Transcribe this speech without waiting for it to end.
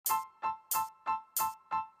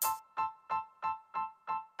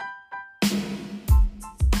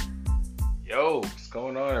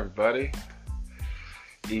going on, everybody?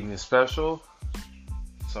 Evening special.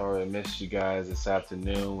 Sorry I missed you guys this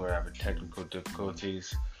afternoon. We're having technical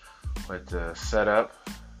difficulties with the setup,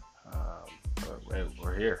 but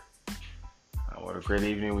we're here. What a great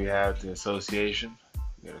evening we had at the association.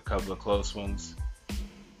 We had a couple of close ones.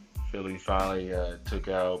 Philly finally took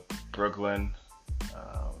out Brooklyn.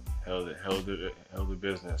 Held the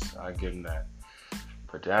business. I give them that.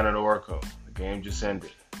 But down in Oracle, the game just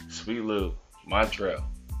ended. Sweet Lou, Montreal.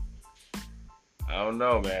 I don't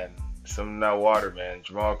know, man. Something in that water, man.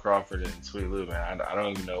 Jamal Crawford and Sweet Lou, man. I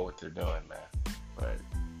don't even know what they're doing, man. But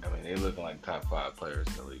I mean, they're looking like top 5 players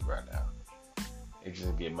in the league right now. They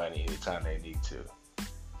just get money anytime they need to.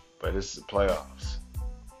 But this is the playoffs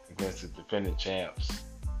against the defending champs,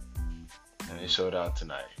 and they showed out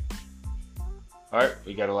tonight. All right,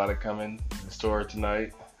 we got a lot of coming in the store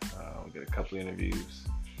tonight. We got a couple of interviews,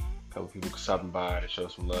 a couple of people stopping by to show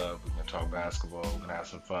some love. We're gonna talk basketball. We're gonna have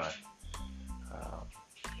some fun.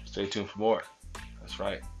 Stay tuned for more. That's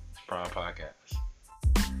right. It's Prime Podcast.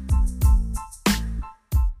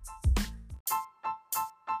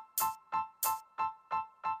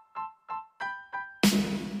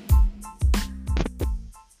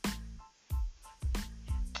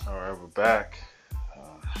 All right, we're back.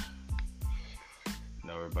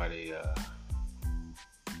 Everybody a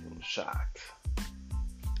little shocked,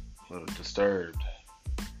 a little disturbed.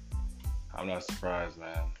 I'm not surprised,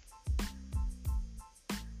 man.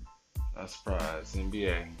 Not surprised.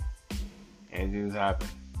 NBA. Anything's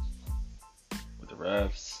happened with the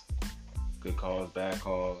refs. Good calls, bad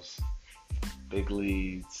calls, big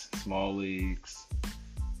leads, small leagues.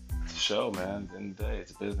 It's a show, man. At the end of the day,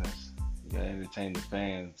 it's a business. You gotta entertain the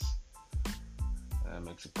fans. That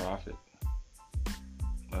makes a profit.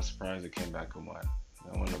 Not surprised it came back and won.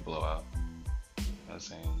 I wasn't a blowout. I'm not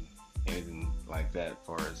saying anything like that as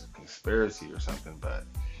far as a conspiracy or something, but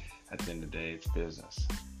at the end of the day, it's business.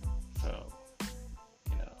 So,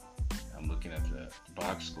 I'm looking at the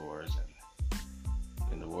box scores,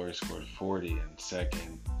 and the Warriors scored 40 in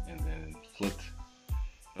second, and then flipped.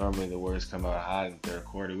 Normally, the Warriors come out hot in the third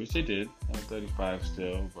quarter, which they did, 35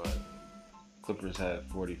 still, but Clippers had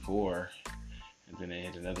 44, and then they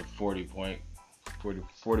hit another 41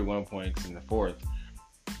 points in the fourth,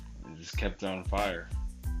 and just kept on fire.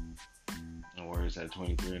 The Warriors had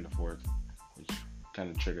 23 in the fourth, which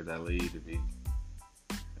kind of triggered that lead to be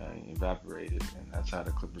evaporated, and that's how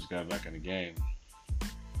the Clippers got back in the game.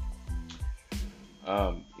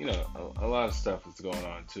 A lot of stuff is going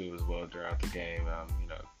on too as well throughout the game. A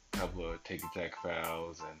couple of ticky-tack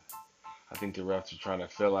fouls, and I think the refs are trying to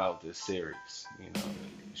fill out this series.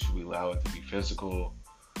 Should we allow it to be physical?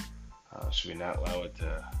 Should we not allow it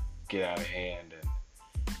to get out of hand?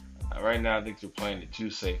 And right now, I think they're playing it too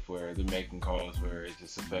safe, where they're making calls where it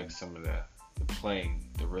just affects some of the playing,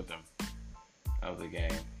 the rhythm of the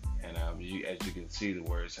game. And as you can see, the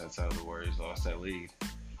Warriors, outside of the Warriors, lost that lead,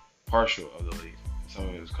 partial of the lead. Some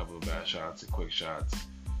of it was a couple of bad shots and quick shots.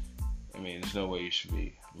 I mean, there's no way you should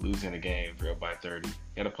be losing a game if you're up by 30. You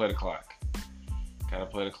got to play the clock.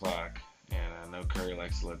 And I know Curry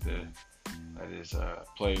likes to let his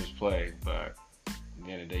players play, but at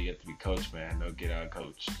the end of the day, you have to be coached, man. Don't get out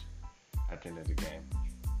coached at the end of the game.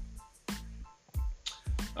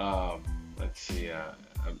 Let's see. As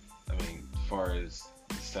far as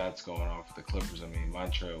the stats going on for the Clippers,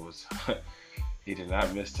 Montreal was he did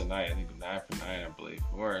not miss tonight. I think 9 for 9, I believe,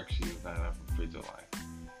 or actually he was 9 from the free throw line.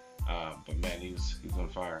 But man, he was on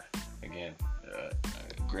fire again. A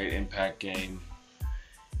great impact game.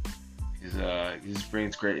 He just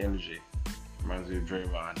brings great energy. Reminds me of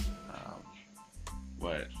Draymond.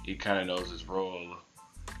 But he kind of knows his role,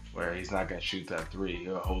 where he's not going to shoot that three.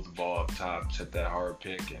 He'll hold the ball up top, set that hard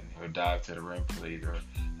pick, and he'll dive to the rim for either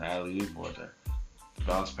the alley-oop or the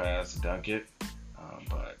bounce pass to dunk it.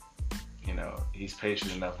 But he's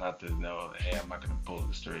patient enough not to know that, hey, I'm not going to pull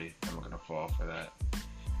this three. I'm not going to fall for that.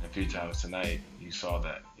 And a few times tonight, you saw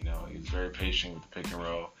that. He was very patient with the pick and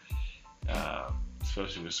roll,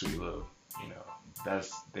 especially with Sweet Lou.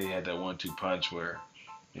 They had that 1-2 punch where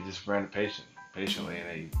they just ran it patiently, and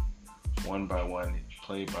they one by one,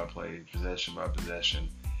 play by play, possession by possession,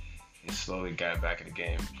 he slowly got back in the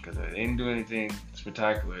game because they didn't do anything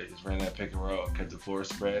spectacular. They just ran that pick and roll, kept the floor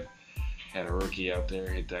spread, had a rookie out there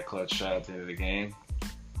hit that clutch shot at the end of the game,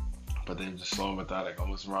 but they were just slow and methodic,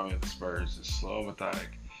 almost reminded me of the Spurs, just slow and methodic,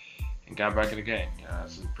 and got back in the game.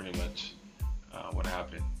 This is pretty much what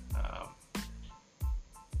happened.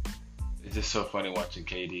 It's just so funny watching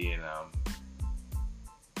KD and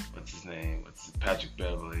Patrick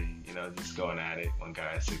Beverly, just going at it. One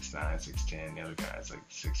guy is 6'9", 6'10", the other guy is like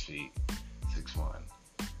 6 feet, 6'1".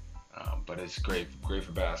 But it's great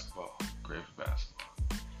for basketball. Great for basketball.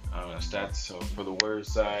 Stats. So for the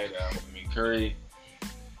Warriors side, Curry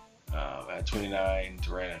at 29,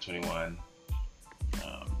 Durant at 21.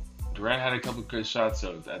 Durant had a couple good shots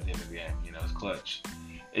though at the end of the game. You know, it's clutch.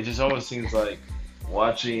 It just almost seems like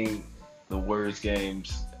watching the Warriors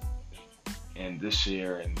games in this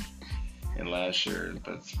year and last year,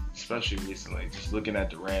 but especially recently, just looking at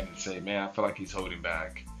Durant and say, man, I feel like he's holding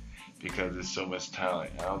back because there's so much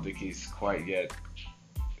talent. I don't think he's quite yet.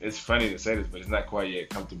 It's funny to say this, but it's not quite yet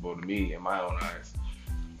comfortable to me in my own eyes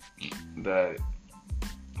that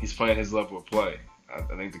he's playing his level of play. I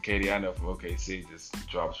think the KD I know from OKC just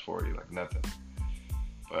drops 40 like nothing.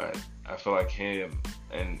 But I feel like him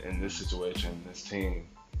and in this situation, this team,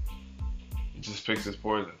 he just picks his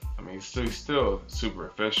poison. I mean, he's still super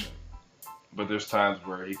efficient, but there's times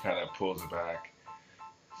where he kind of pulls it back,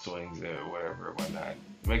 swings it, whatever, whatnot.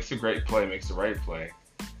 Makes a great play, makes the right play.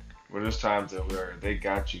 But there's times where they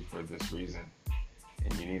got you for this reason,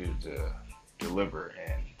 and you needed to deliver,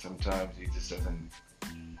 and sometimes he just doesn't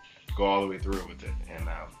go all the way through with it. And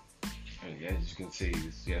as you can see,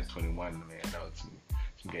 he has 21. I mean, I know it's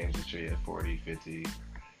some games that he had 40, 50.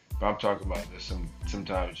 But I'm talking about there's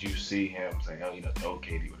sometimes you see him saying, oh,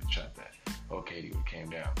 KD would have shot that. Oh, KD would have came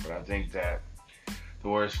down. But I think that the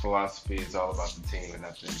Warriors' philosophy is all about the team and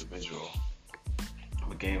not the individual.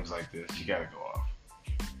 With games like this, you got to go off.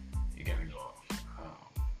 You got to go off.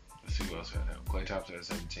 Let's see who else had that. Klay Thompson at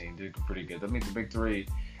 17 did pretty good. I mean, the big three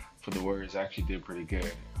for the Warriors actually did pretty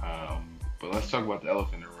good. But let's talk about the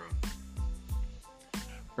elephant in the room.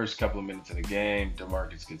 First couple of minutes of the game,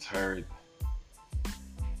 DeMarcus gets hurt.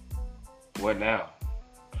 What now?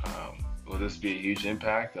 Will this be a huge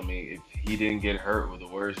impact? I mean, if he didn't get hurt, will the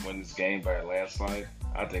Warriors win this game by a landslide?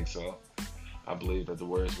 I think so. I believe that the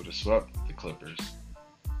Warriors would have swept the Clippers.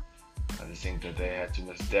 I just think that they had too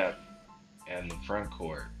much depth in the front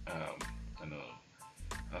court. I know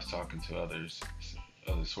I was talking to other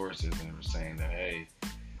sources, and they were saying that, hey,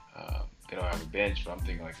 they don't have a bench, but I'm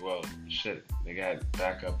thinking like, well, shit, they got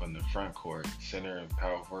backup on the front court, center and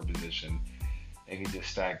power forward position. They can just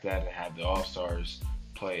stack that and have the All-Stars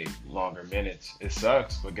play longer minutes. It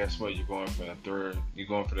sucks, but guess what? You're going for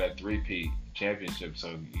that three-peat championship,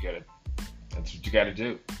 so that's what you gotta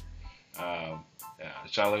do.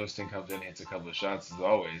 Sean Livingston comes in, hits a couple of shots as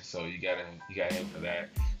always, so you got him for that.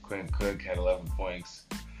 Quinn Cook had 11 points.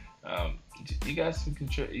 You got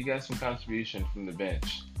some contribution from the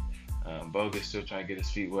bench. Bogut still trying to get his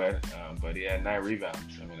feet wet, but he had 9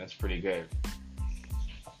 rebounds. I mean, that's pretty good.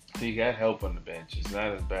 So you got help on the bench. It's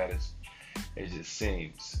not as bad as it just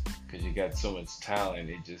seems because you got so much talent.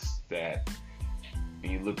 It just that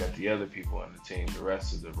when you look at the other people on the team, the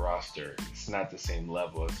rest of the roster, it's not the same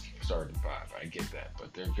level as starting 5. I get that,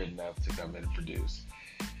 but they're good enough to come in and produce.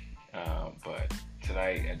 But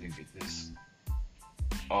tonight, I think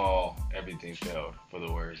everything failed for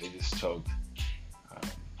the Warriors. They just choked.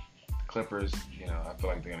 Clippers, I feel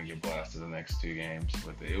like they're going to get blasted the next 2 games.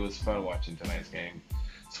 But it was fun watching tonight's game,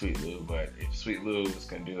 Sweet Lou. But if Sweet Lou was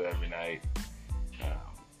going to do it every night,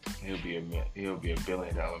 he'll be a $1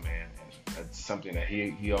 billion man. And that's something that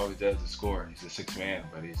he always does to score. He's a 6th man,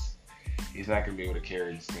 but he's not going to be able to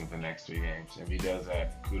carry this team for the next 3 games. If he does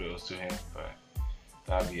that, kudos to him. But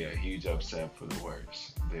that'd be a huge upset for the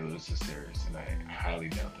Warriors if they lose this series, and I highly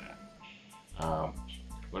doubt that.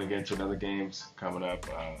 Want to get into another games coming up.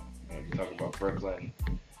 We're talking about Brooklyn.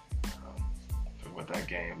 Talk about that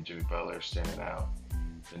game. Jimmy Butler standing out.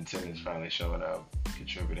 Ben Simmons finally showing up,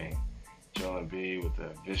 contributing. Joel Embiid with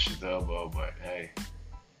a vicious elbow, but hey,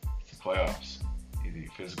 it's the playoffs. Either you're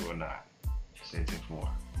physical or not. Stay tuned for more.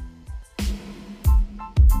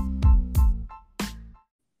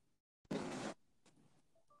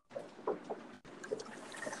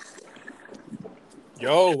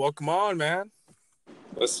 Yo, welcome on, man.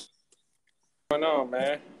 What's going on,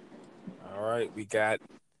 man? All right, we got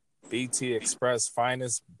BTexpress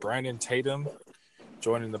finest Brandon Tatum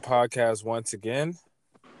joining the podcast once again.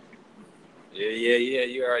 Yeah.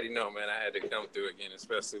 You already know, man. I had to come through again,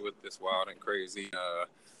 especially with this wild and crazy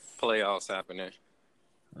playoffs happening.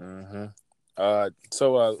 Mm-hmm.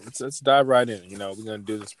 So let's dive right in. We're gonna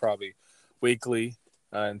do this probably weekly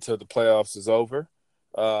until the playoffs is over.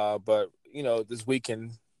 But this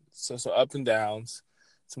weekend, some up and downs,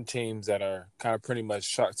 some teams that are kind of pretty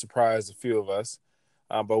much surprised a few of us.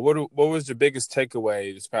 But what was your biggest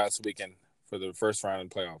takeaway this past weekend for the first round of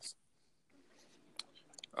the playoffs?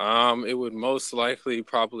 It would most likely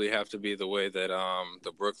probably have to be the way that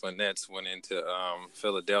the Brooklyn Nets went into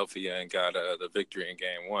Philadelphia and got the victory in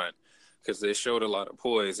Game 1, because they showed a lot of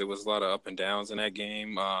poise. It was a lot of up and downs in that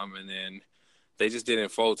game, and then they just didn't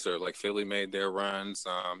falter. Like Philly made their runs.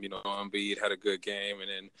 Embiid had a good game, and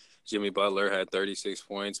then Jimmy Butler had 36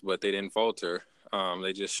 points, but they didn't falter.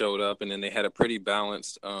 They just showed up, and then they had a pretty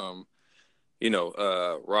balanced, roster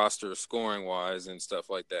scoring wise and stuff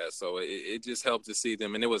like that. So it just helped to see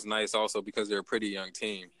them, and it was nice also because they're a pretty young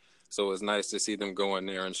team. So it was nice to see them go in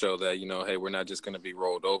there and show that, hey, we're not just going to be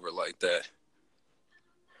rolled over like that.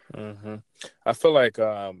 Mm-hmm. I feel like,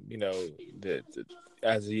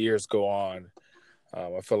 as the years go on,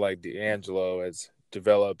 I feel like D'Angelo has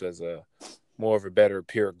developed as a more of a better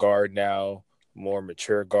pure guard now, more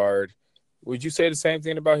mature guard. Would you say the same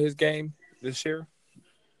thing about his game this year?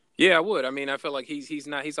 Yeah, I would. I mean, I feel like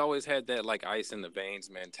he's always had that like ice in the veins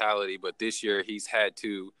mentality, but this year he's had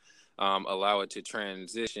to allow it to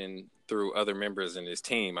transition through other members in his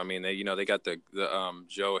team. I mean, they got the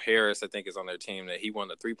Joe Harris, I think, is on their team, that he won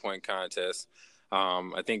the 3-point contest.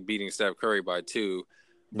 I think beating Steph Curry by 2.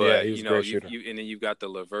 Yeah, But he was a great shooter. And then you've got the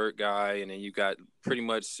LeVert guy, and then you got pretty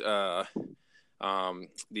much the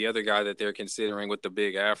other guy that they're considering with the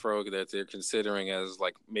big afro that they're considering as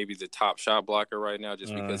like maybe the top shot blocker right now,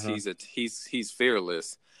 just because he's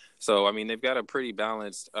fearless. So I mean, they've got a pretty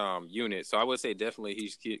balanced unit. So I would say definitely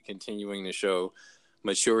he's continuing to show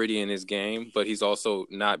maturity in his game, but he's also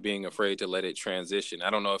not being afraid to let it transition. I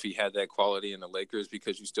don't know if he had that quality in the Lakers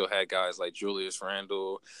because you still had guys like Julius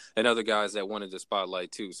Randle and other guys that wanted the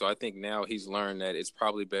spotlight too. So I think now he's learned that it's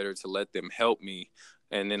probably better to let them help me,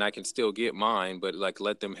 and then I can still get mine, but like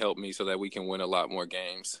let them help me so that we can win a lot more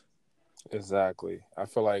games. Exactly. I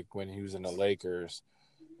feel like when he was in the Lakers,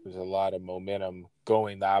 there's a lot of momentum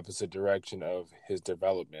going the opposite direction of his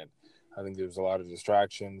development. I think there was a lot of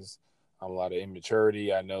distractions, a lot of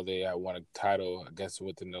immaturity. I know they had won a title, I guess,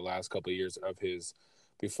 within the last couple of years of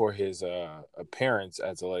before his appearance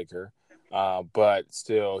as a Laker, but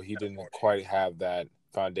still, he didn't quite have that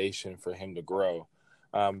foundation for him to grow.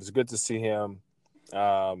 It's good to see him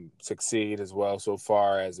succeed as well so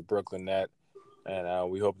far as a Brooklyn Net,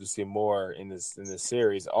 and we hope to see more in this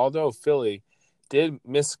series. Although Philly did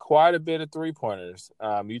miss quite a bit of 3-pointers,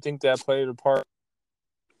 you think that played a part?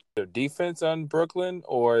 Their defense on Brooklyn,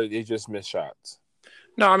 or they just missed shots?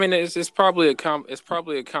 No, I mean it's probably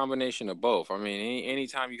a combination of both. I mean,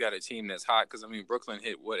 anytime you got a team that's hot, because I mean Brooklyn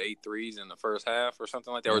hit 8 threes in the first half or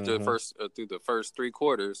something like that, or through the first 3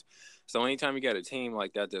 quarters. So anytime you got a team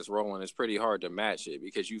like that that's rolling, it's pretty hard to match it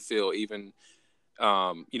because you feel even,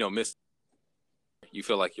 miss. You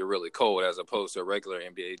feel like you're really cold as opposed to a regular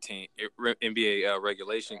NBA team, NBA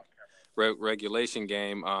regulation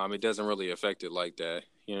game. It doesn't really affect it like that.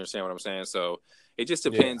 You understand what I'm saying? So it just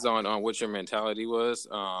depends on what your mentality was.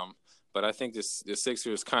 But I think the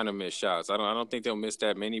Sixers kind of miss shots. I don't think they'll miss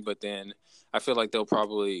that many, but then I feel like they'll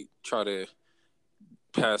probably try to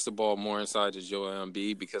pass the ball more inside to Joel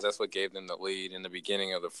Embiid because that's what gave them the lead in the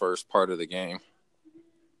beginning of the first part of the game.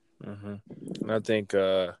 Mm-hmm. And I think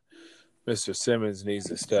Mr. Simmons needs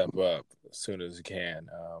to step up as soon as he can,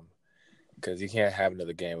 because you can't have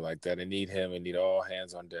another game like that. They need him and need all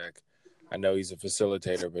hands on deck. I know he's a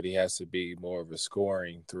facilitator, but he has to be more of a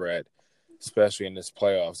scoring threat, especially in this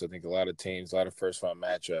playoffs. I think a lot of teams, a lot of first-round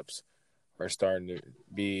matchups are starting to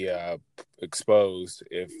be exposed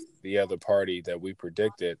if the other party that we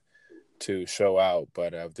predicted to show out.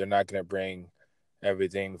 But if they're not going to bring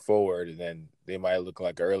everything forward, then they might look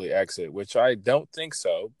like an early exit, which I don't think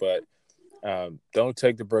so. But don't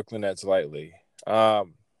take the Brooklyn Nets lightly.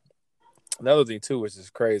 Another thing, too, which is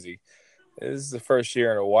crazy, this is the first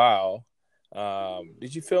year in a while.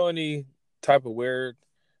 Did you feel any type of weird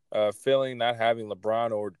feeling not having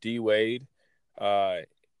LeBron or D Wade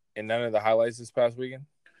in none of the highlights this past weekend?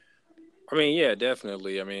 I mean, yeah,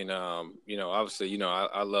 definitely. I mean, obviously,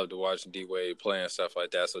 I love to watch D Wade play and stuff like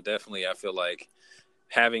that. So definitely, I feel like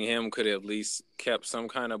having him could have at least kept some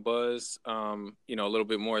kind of buzz, a little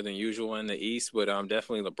bit more than usual in the East. But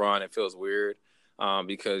definitely LeBron, it feels weird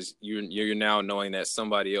because you're now knowing that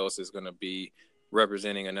somebody else is going to be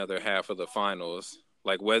representing another half of the finals.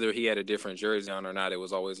 Like whether he had a different jersey on or not, it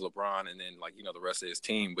was always LeBron and then the rest of his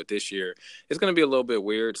team. But this year, it's going to be a little bit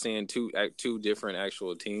weird seeing two different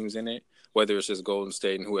actual teams in it, whether it's just Golden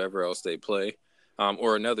State and whoever else they play.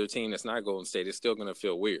 Or another team that's not Golden State, it's still going to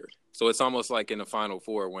feel weird. So it's almost like in the Final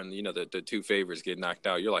Four when, the 2 favorites get knocked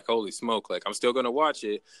out. You're like, holy smoke, like I'm still going to watch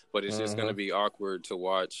it, but it's just going to be awkward to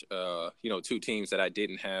watch, 2 teams that I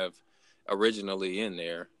didn't have originally in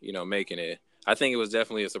there, making it. I think it was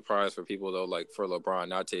definitely a surprise for people, though, like for LeBron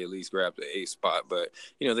not to at least grab the 8th spot. But,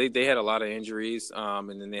 they had a lot of injuries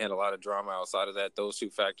and then they had a lot of drama outside of that. Those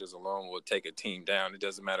 2 factors alone will take a team down. It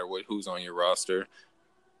doesn't matter who's on your roster.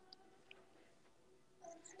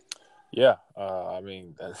 Yeah, I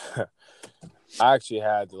mean, I actually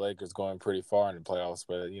had the Lakers going pretty far in the playoffs,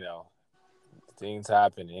 but things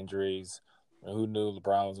happen, injuries. Who knew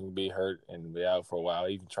LeBron was going to be hurt and be out for a while?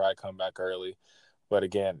 He even tried to come back early, but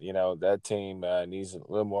again, that team needs a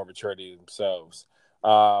little more maturity themselves.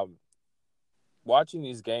 Um, Watching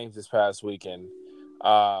these games this past weekend,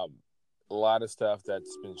 a lot of stuff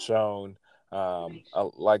that's been shown,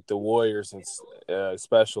 like the Warriors,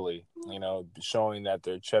 especially, showing that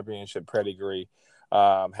their championship pedigree,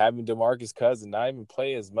 having DeMarcus Cousins not even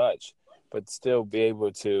play as much, but still be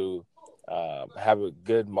able to have a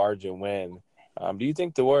good margin win. Do you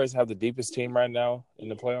think the Warriors have the deepest team right now in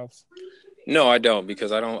the playoffs? No, I don't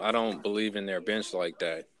because I don't believe in their bench like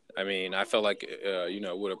that. I mean, I felt like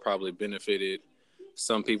it would have probably benefited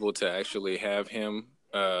some people to actually have him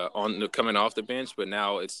coming off the bench, but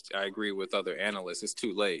now I agree with other analysts, it's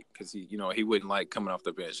too late because he wouldn't like coming off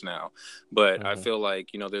the bench now. But I Mm-hmm. feel like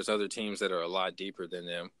there's other teams that are a lot deeper than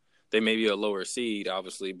them. They may be a lower seed,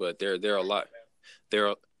 obviously, but they're a lot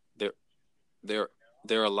they're they're they're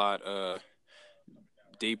they're a lot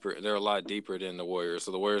deeper. They're a lot deeper than the Warriors.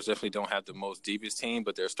 So the Warriors definitely don't have the most deepest team,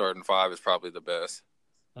 but their starting five is probably the best.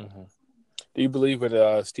 Mm-hmm. Do you believe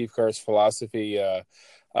with Steve Kerr's philosophy? I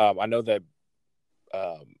know that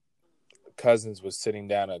um, Cousins was sitting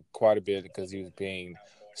down quite a bit because he was being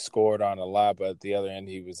scored on a lot, but at the other end,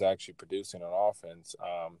 he was actually producing on offense.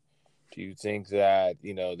 Do you think that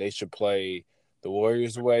they should play the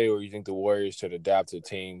Warriors way, or you think the Warriors should adapt to the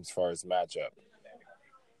team as far as the matchup?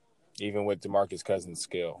 Even with DeMarcus Cousins'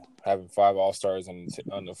 skill, having five All Stars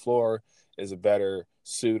on the floor is a better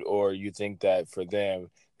suit, or you think that for them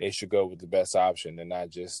they should go with the best option and not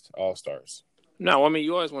just All Stars? No, I mean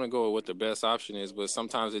you always want to go with what the best option is, but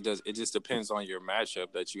sometimes it does. It just depends on your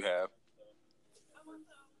matchup that you have.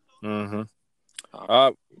 Mm-hmm. Uh,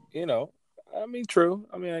 Uh, you know, I mean, true.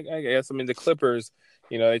 I mean, I guess. I mean, the Clippers,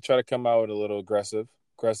 they try to come out with a little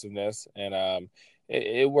aggressiveness, and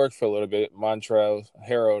it worked for a little bit. Montrezl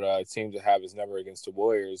Harrell seemed to have his number against the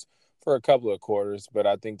Warriors for a couple of quarters, but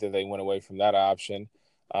I think that they went away from that option.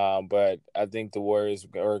 But I think the Warriors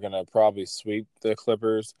are going to probably sweep the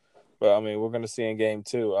Clippers. But I mean, we're going to see in game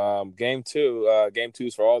two. Game two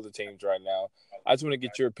is for all the teams right now. I just want to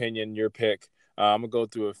get your opinion, your pick. I'm gonna go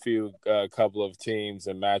through a few couple of teams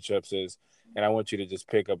and matchups, and I want you to just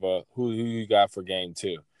pick up who you got for game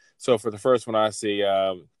two. So for the first one, I see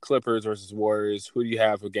Clippers versus Warriors. Who do you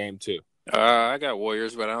have for game two? I got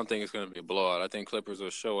Warriors, but I don't think it's going to be a blowout. I think Clippers will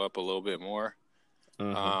show up a little bit more.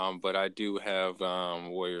 Mm-hmm. But I do have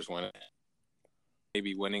Warriors winning,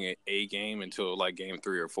 maybe winning a game until like game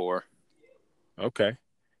 3 or 4. Okay.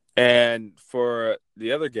 And for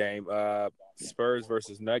the other game, Spurs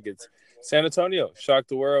versus Nuggets, San Antonio shocked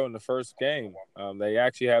the world in the first game. They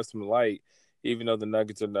actually have some light, even though the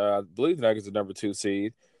Nuggets are, I believe the Nuggets are number 2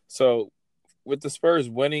 seed. So, with the Spurs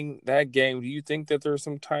winning that game, do you think that there's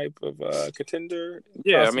some type of contender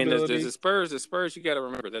Yeah, I mean, there's possibility? the Spurs. The Spurs, you got to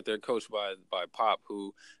remember that they're coached by Pop,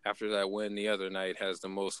 who after that win the other night has the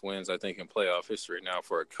most wins I think in playoff history now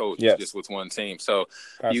for a coach just Yes, with one team. So you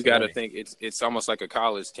past the got to money. think it's almost like a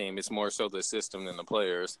college team. It's more so the system than the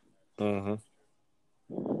players. Mm-hmm.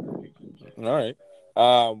 All right.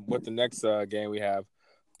 With the next game we have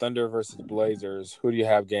Thunder versus Blazers. Who do you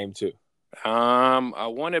have game two? I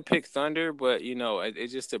want to pick Thunder, but it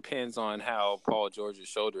just depends on how Paul George's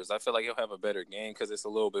shoulder is. I feel like he'll have a better game because it's a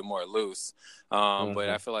little bit more loose. But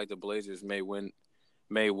Mm-hmm. I feel like the Blazers may win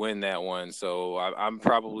that one. So I'm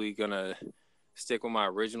probably gonna stick with my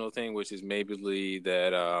original thing, which is maybe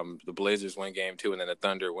that the Blazers win game 2 and then the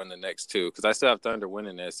Thunder win the next two because I still have Thunder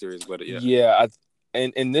winning that series. But yeah, Yeah,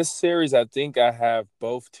 in this series, I think I have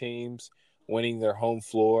both teams winning their home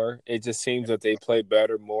floor. It just seems that they play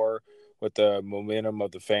better more with the momentum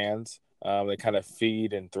of the fans. They kind of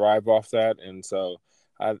feed and thrive off that, and so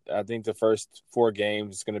I think the first four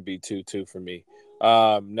games is going to be 2-2 for me.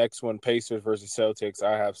 Next one, Pacers versus Celtics.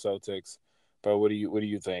 I have Celtics, but what do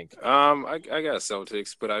you think? I got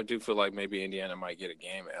Celtics, but I do feel like maybe Indiana might get a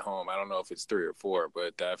game at home. I don't know if it's 3 or 4,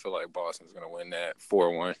 but I feel like Boston's gonna win that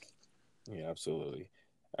 4-1. Yeah, absolutely.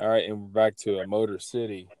 All right, and we're back to Motor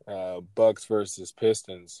City, Bucks versus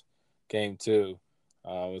Pistons, game two.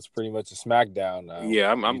 It's pretty much a smackdown.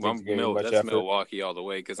 Yeah, Do you think they're gonna be much that's effort? Milwaukee all the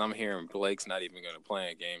way because I'm hearing Blake's not even going to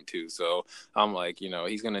play in game 2. So I'm like,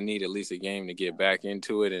 he's going to need at least a game to get back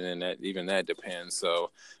into it, and then that depends.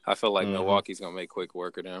 So I feel like Mm-hmm. Milwaukee's going to make quick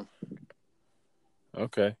work of them.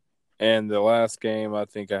 Okay. And the last game I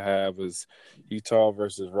think I have is Utah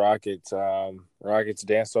versus Rockets. Rockets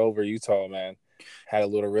danced over Utah, man. had a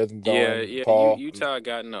little rhythm Yeah, going. yeah. Paul, Utah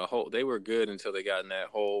got in a hole. They were good until they got in that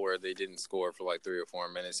hole where they didn't score for like 3 or 4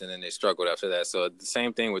 minutes, and then they struggled after that. So the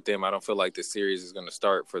same thing with them. I don't feel like the series is going to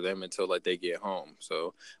start for them until like they get home.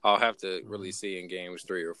 So I'll have to really see in games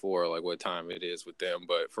 3 or 4 like what time it is with them.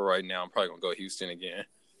 But for right now, I'm probably gonna go Houston again.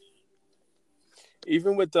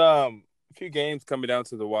 even with a few games coming down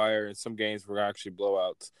to the wire, and some games were actually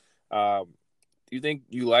blowouts. Do you think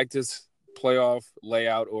you like this playoff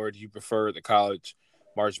layout, or do you prefer the college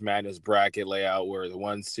March Madness bracket layout where the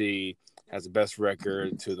 1 seed has the best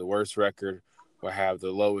record to the worst record, or have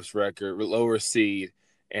the lowest record, lower seed,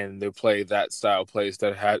 and they play that style play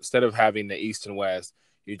instead of having the East and West,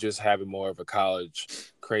 you just having more of a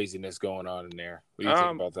college craziness going on in there? What do you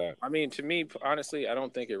think about that? I mean, to me, honestly, I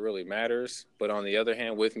don't think it really matters. But on the other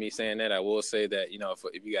hand, with me saying that, I will say that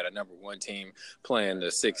if you got a number one team playing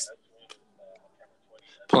the six,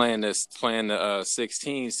 playing the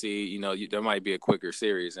 16 seed, there might be a quicker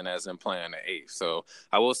series, and as in playing the 8th. So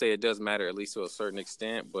I will say it does matter at least to a certain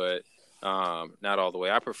extent, but not all the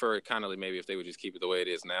way. I prefer it kind of maybe if they would just keep it the way it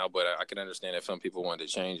is now, but I can understand if some people wanted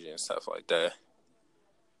to change it and stuff like that.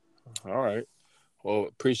 All right. Well,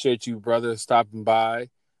 appreciate you, brother, stopping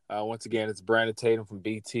by. Once again, it's Brandon Tatum from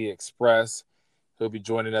BT Express. He'll be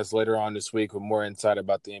joining us later on this week with more insight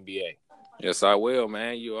about the NBA. Yes, I will,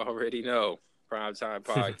 man. You already know. Primetime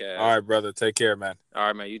Podcast. All right, brother. Take care, man. All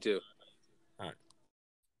right, man. You too. All right.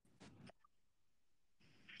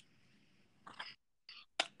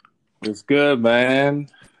 What's good, man?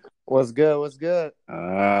 What's good? What's good?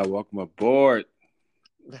 Welcome aboard.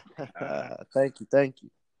 Thank you.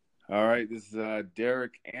 All right, this is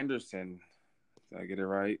Derrick Anderson. Did I get it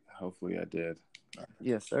right? Hopefully I did.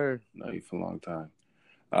 Yes, sir. Know you for a long time.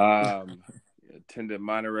 Attended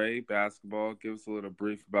Monterey basketball. Give us a little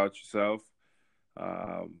brief about yourself.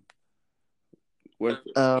 Yeah,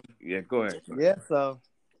 go ahead. Yeah, so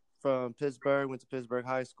from Pittsburgh, went to Pittsburgh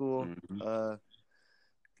High School. Mm-hmm.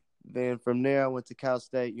 Then from there, I went to Cal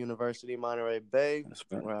State University, Monterey Bay,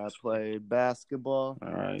 Right. where I played basketball.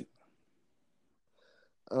 All right.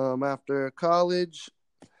 After college,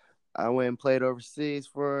 I went and played overseas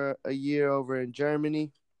for a year over in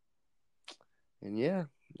Germany. And yeah,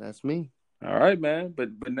 that's me. All right, man.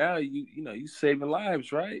 But now you saving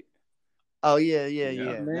lives, right? Oh yeah.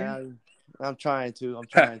 Man. Now I'm trying to a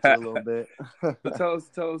little bit. But tell us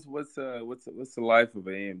what's the life of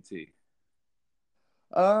an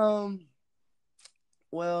AMT?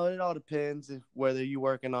 Well, it all depends whether you're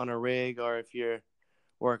working on a rig or if you're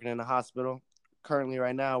working in a hospital. Currently,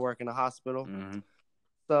 right now, I work in a hospital. Mm-hmm.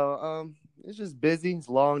 So, it's just busy. It's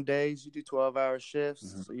long days. You do 12-hour shifts.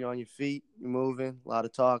 Mm-hmm. So you're on your feet. You're moving. A lot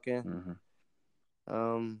of talking. Mm-hmm.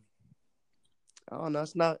 I don't know.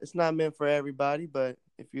 It's not meant for everybody, but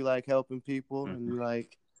if you like helping people and you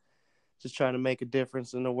like just trying to make a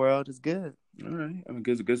difference in the world, it's good. All right. I mean,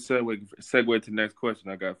 good segue to the next question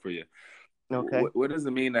I got for you. Okay. What does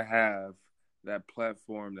it mean to have that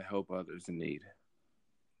platform to help others in need?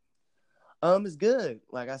 It's good.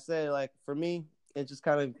 Like I said, like for me, it just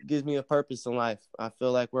kind of gives me a purpose in life. I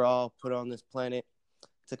feel like we're all put on this planet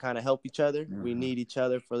to kind of help each other. Mm-hmm. We need each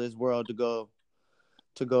other for this world to go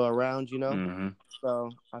around, Mm-hmm. So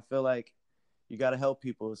I feel like you got to help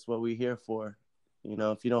people. It's what we're here for.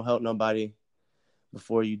 If you don't help nobody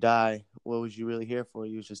before you die, what was you really here for?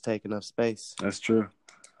 You was just taking up space. That's true.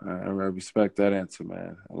 I respect that answer,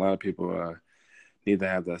 man. A lot of people need to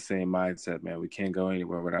have that same mindset, man. We can't go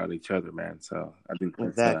anywhere without each other, man. So I think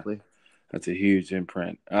that's a huge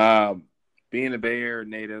imprint. Being a Bay Area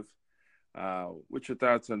native, what's your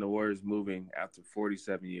thoughts on the Warriors moving after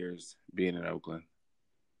 47 years being in Oakland?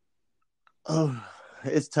 Oh,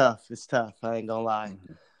 it's tough. I ain't gonna lie.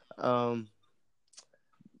 Mm-hmm.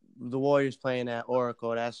 The Warriors playing at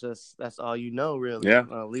Oracle, that's all really. Yeah.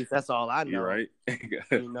 At least that's all I know. You're right.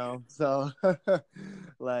 So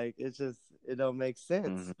like it don't make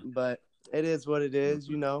sense. Mm-hmm. But it is what it is,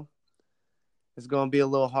 mm-hmm. It's gonna be a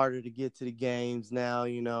little harder to get to the games now,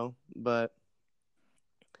 but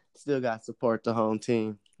still got to support the home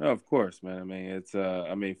team. Oh, of course, man. I mean,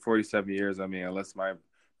 it's 47 years. I mean, unless my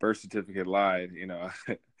birth certificate lied, I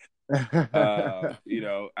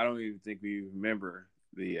don't even think we remember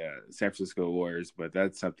the San Francisco Warriors, but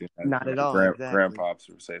that's something that not at all. Grandpops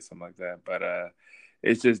would say something like that. But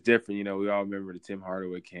it's just different. We all remember the Tim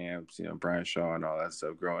Hardaway camps, Brian Shaw and all that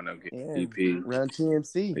stuff growing up, getting DP. Run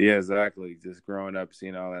TMC. Yeah, exactly. Just growing up,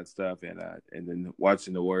 seeing all that stuff, and then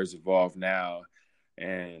watching the Warriors evolve now,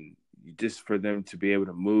 and just for them to be able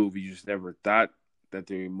to move, you just never thought that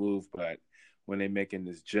they would move, but when they're making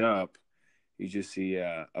this jump, you just see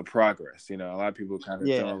a progress. A lot of people kind of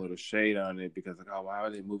throw a little shade on it because, like, oh, why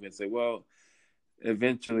are they moving? And say, well,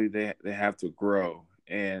 eventually they have to grow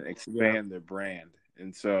and expand their brand.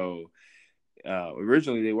 And so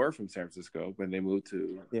originally they were from San Francisco, but they moved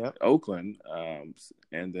to Oakland,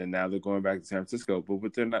 and then now they're going back to San Francisco. But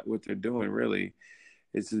what they're doing really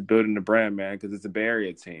is just building the brand, man, because it's a Bay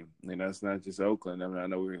Area team. You know, it's not just Oakland. I mean, I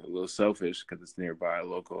know we're a little selfish because it's nearby,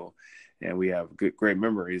 local, and we have great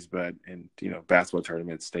memories. But and basketball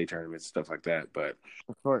tournaments, state tournaments, stuff like that. But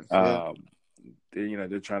of course,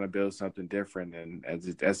 they're trying to build something different, and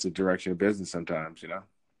that's the direction of business sometimes.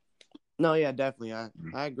 No, yeah, definitely.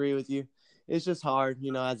 I agree with you. It's just hard,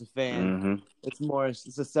 as a fan.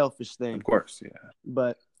 It's a selfish thing. Of course,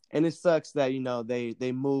 yeah. And it sucks that,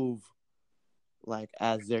 they move like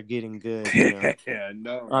as they're getting good, Yeah,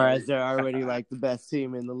 no. Or as they're already like the best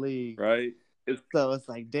team in the league. Right. So it's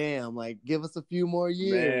like, damn, like give us a few more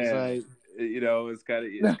years. Man, like it's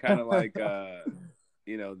kind of like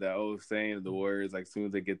that old saying of the Warriors, like as soon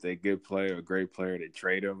as they get that good player or great player, they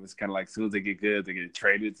trade them. It's kind of like as soon as they get good, they get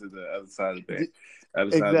traded to the other side of the bay. Side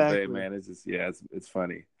of the bay, man. It's just it's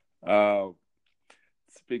funny.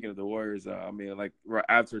 Speaking of the Warriors, I mean, like right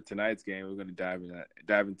after tonight's game, we're going to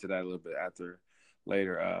dive into that a little bit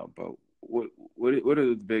later. But what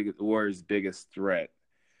are the Warriors' biggest threat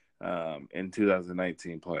in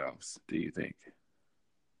 2019 playoffs? Do you think?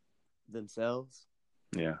 Themselves?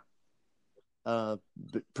 Yeah.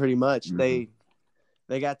 Pretty much. They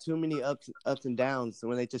got too many ups and downs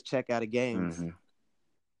when they just check out of games.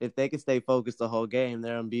 If they can stay focused the whole game,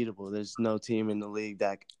 they're unbeatable. There's no team in the league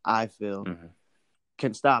that I feel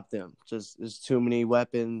can stop them. Just there's too many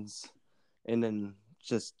weapons, and then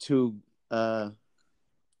just too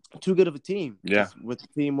good of a team. Yeah, just with the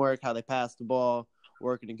teamwork, how they pass the ball,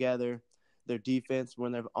 working together, their defense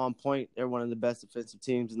when they're on point, they're one of the best defensive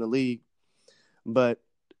teams in the league. But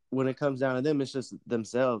when it comes down to them, it's just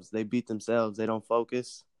themselves. They beat themselves. They don't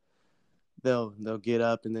focus. They'll get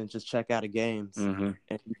up and then just check out of games. And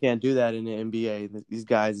you can't do that in the NBA. These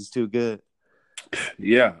guys is too good.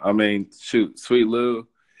 Yeah, I mean, shoot, Sweet Lou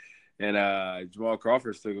and Jamal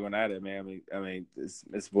Crawford still going at it, man. I mean,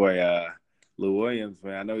 this boy Lou Williams,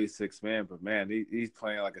 man. I know he's 6 man, but man, he's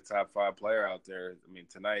playing like a top 5 player out there. I mean,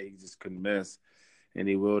 tonight he just couldn't miss, and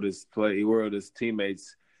he willed his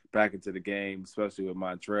teammates back into the game, especially with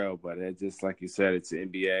Montreal. But it just like you said, it's the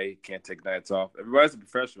NBA. Can't take nights off. Everybody's a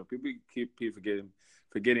professional. People keep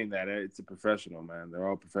forgetting that it's a professional, man. They're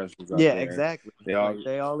all professionals out there. Yeah, exactly. They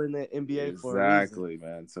all in the NBA for a reason. Exactly,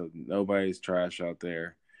 man. So nobody's trash out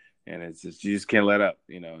there. And it's just you just can't let up.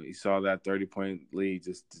 You saw that 30-point lead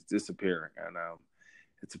just disappear. And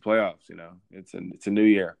it's a playoffs, It's a new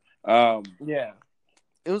year. Yeah.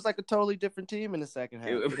 It was like a totally different team in the second half.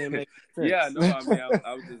 It didn't make sense. Yeah, no, I mean,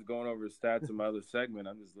 I was just going over stats in my other segment.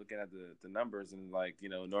 I'm just looking at the numbers, and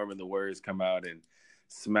normally the Warriors come out and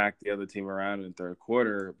smack the other team around in the third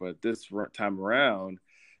quarter, but this time around,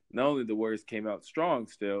 not only the Warriors came out strong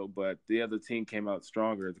still, but the other team came out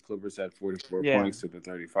stronger. The Clippers had 44 points to the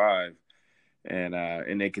 35,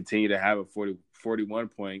 and they continue to have a 41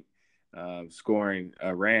 point scoring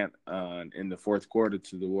rant in the fourth quarter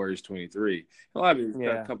to the Warriors 23. A lot of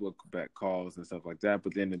got a couple of back calls and stuff like that, but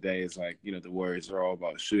at the end of the day, it's like the Warriors are all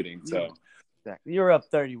about shooting. So exactly. You're up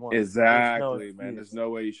 31. Exactly, man. There's no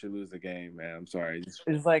way you should lose the game, man. I'm sorry.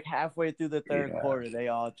 It's like halfway through the third quarter, they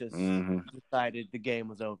all just decided the game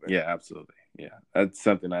was over. Yeah, absolutely. Yeah, that's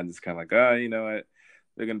something I just kind of like, you know what?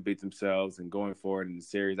 They're going to beat themselves and going forward in the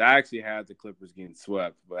series. I actually had the Clippers getting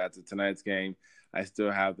swept, but after tonight's game, I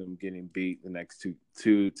still have them getting beat the next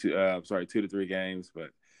two to 3 games. But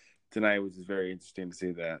tonight was just very interesting to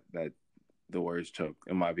see that the Warriors choked.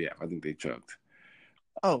 In my behalf, I think they choked.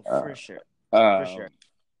 Oh, for sure. For sure.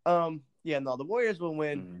 The Warriors will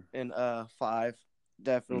win in 5,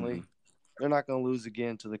 definitely. They're not going to lose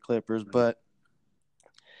again to the Clippers, but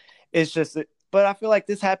it's just but I feel like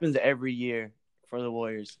this happens every year for the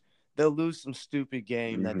Warriors. They'll lose some stupid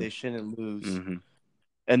game that they shouldn't lose.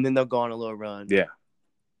 And then they'll go on a little run. Yeah.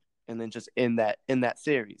 And then just in that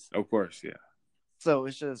series. Of course, yeah. So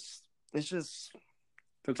it's just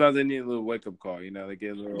sometimes they need a little wake up call, They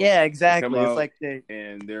get a little exactly. It's like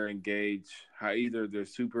they're engaged. Either they're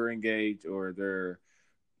super engaged or they're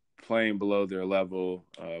playing below their level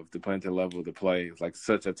of the play, like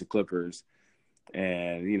such as the Clippers.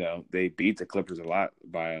 And they beat the Clippers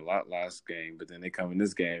by a lot last game, but then they come in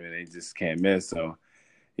this game and they just can't miss. So,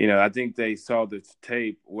 I think they saw the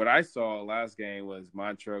tape. What I saw last game was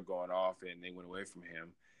Montreal going off and they went away from him.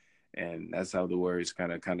 And that's how the Warriors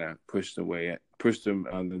kind of pushed them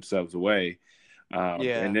on themselves away.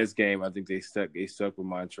 In this game, I think they stuck with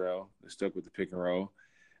Montreal. They stuck with the pick and roll,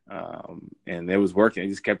 and it was working. They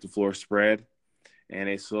just kept the floor spread, and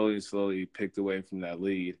they slowly picked away from that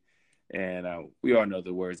lead. And we all know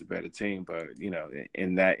the Warriors are a better team, but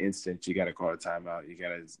in that instance, you got to call a timeout. You got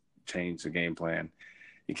to change the game plan.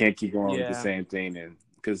 You can't keep going with the same thing, and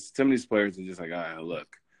because some of these players are just like, all right,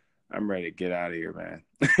 look, I'm ready to get out of here, man.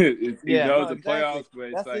 It's the playoffs,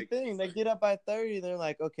 but that's it's like the thing. They get up by 30, they're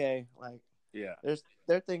like, okay, like. Yeah,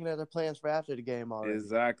 they're thinking of their plans for after the game already.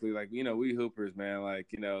 Exactly, like we Hoopers, man. Like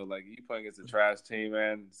like you playing against a trash team,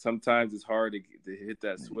 man. Sometimes it's hard to hit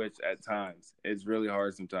that switch. At times, it's really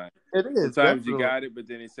hard. Sometimes it is. Sometimes you got it, but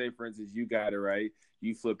then they say, for instance, you got it right.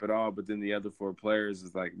 You flip it on, but then the other 4 players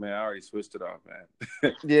is like, man, I already switched it off,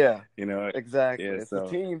 man. Yeah, exactly. Yeah, it's a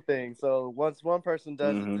team thing. So once one person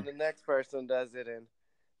does it, then the next person does it, and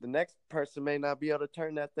the next person may not be able to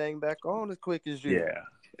turn that thing back on as quick as you. Yeah.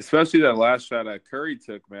 Especially that last shot that Curry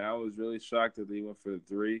took, man. I was really shocked that he went for the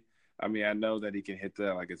 3. I mean, I know that he can hit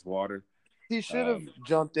that like it's water. He should have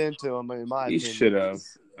jumped into him, in my opinion. He should have.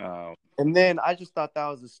 And then I just thought that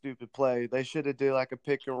was a stupid play. They should have did like a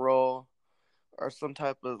pick and roll or some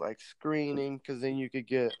type of like screening, because then you could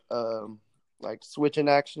get like switching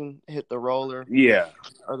action, hit the roller,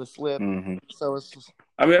 or the slip. Mm-hmm. So it's just,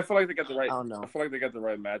 I mean, I feel like they got the right. I don't know. I feel like they got the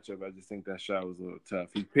right matchup. I just think that shot was a little tough.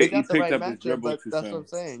 He picked up right his dribble too that's soon. what I'm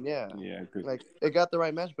saying. Yeah. Yeah. Like it got the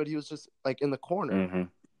right match, but he was just like in the corner,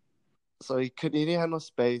 so he didn't have no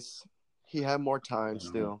space. He had more time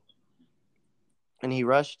still, and he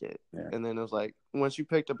rushed it. Yeah. And then it was like, once you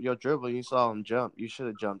picked up your dribble, and you saw him jump, you should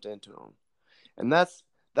have jumped into him. And that's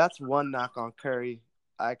one knock on Curry,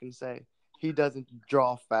 I can say. He doesn't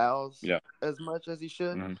draw fouls as much as he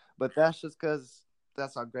should, but that's just because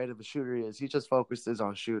that's how great of a shooter he is. He just focuses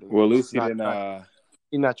on shooting. Well, at least he's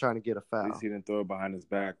not trying to get a foul. At least he didn't throw it behind his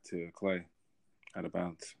back to Clay out of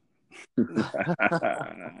bounds.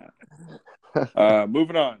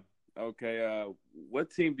 Moving on. Okay, what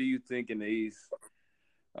team do you think in the East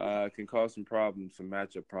can cause some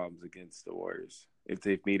matchup problems against the Warriors if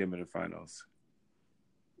they meet them in the finals?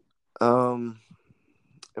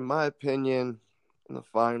 In my opinion, in the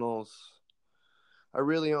finals, I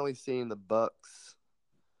really only seen the Bucks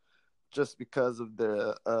just because of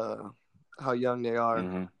the how young they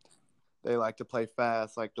are. They like to play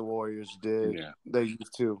fast like the Warriors did. Yeah. They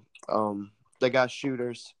used to. They got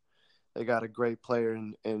shooters. They got a great player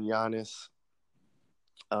in Giannis.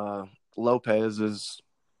 Lopez is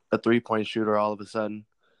a 3-point shooter all of a sudden,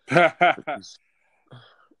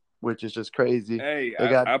 which is just crazy. Hey, they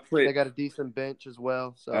got a decent bench as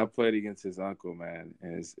well. So I played against his uncle, man.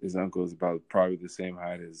 And his uncle is about probably the same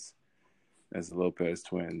height as the Lopez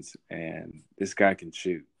twins, and this guy can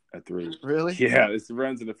shoot a 3. Really? Yeah, it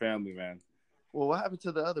runs in the family, man. Well, what happened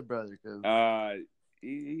to the other brother?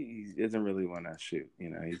 He doesn't really want to shoot.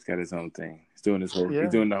 He's got his own thing. He's doing his whole. He's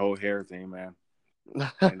doing the whole hair thing, man.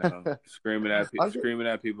 Screaming at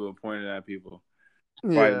people, and pointing at people,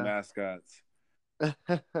 fighting mascots.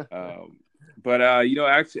 But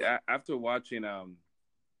actually, after watching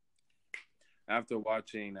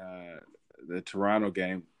the Toronto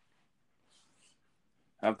game.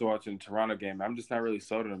 I'm just not really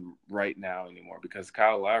sold on him right now anymore because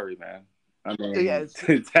Kyle Lowry, man. I mean, it's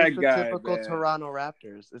that guy. Typical man. Toronto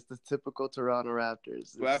Raptors. It's the typical Toronto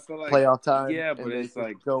Raptors. But I feel like playoff time. Yeah, but it's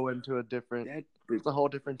like go into it's a whole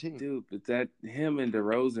different team, dude. But that him and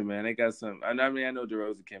DeRozan, man, they got some. I mean, I know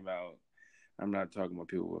DeRozan came out. I'm not talking about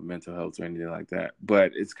people with mental health or anything like that,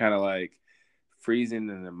 but it's kind of like freezing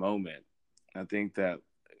in the moment. I think that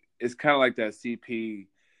it's kind of like that CP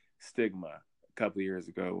stigma a couple of years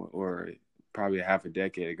ago, or probably a half a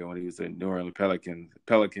decade ago when he was in New Orleans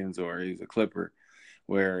Pelicans, or he was a Clipper,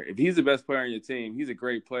 where if he's the best player on your team, he's a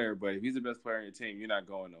great player, but if he's the best player on your team, you're not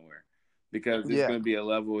going nowhere because there's going to be a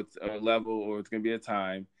level, or it's going to be a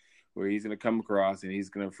time where he's going to come across and he's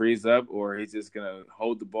going to freeze up, or he's just going to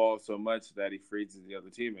hold the ball so much that he freezes the other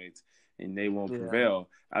teammates and they won't prevail.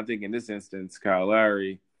 I think in this instance, Kyle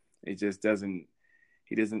Lowry, it just doesn't.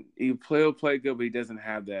 He'll play good, but he doesn't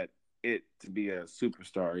have that to be a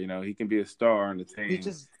superstar. He can be a star on the team,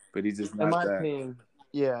 but he's just not in my that. Opinion,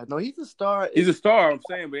 no, he's a star. He's a star, I'm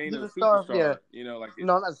saying, but he ain't a superstar. Yeah.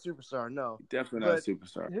 No, not a superstar. No, definitely not a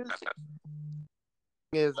superstar. His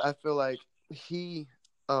is, I feel like he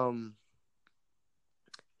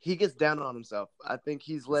gets down on himself. I think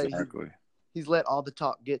he's let all the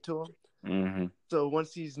talk get to him. Mm-hmm. So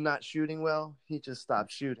once he's not shooting well, he just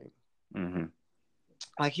stops shooting. Mm-hmm.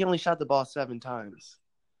 Like he only shot the ball 7 times.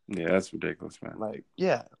 Yeah, that's ridiculous, man.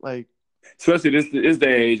 Especially this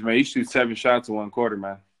day age, man. You shoot 7 shots in 1 quarter,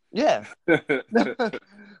 man. Yeah.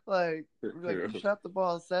 like you shot the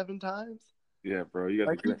ball 7 times. Yeah, bro. You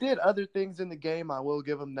got he did other things in the game. I will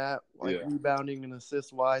give him that, rebounding and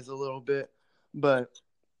assist wise a little bit. But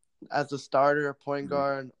as a starter, point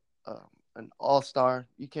guard, an all-star,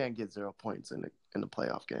 you can't get 0 points in the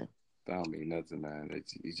playoff game. That don't mean nothing, man.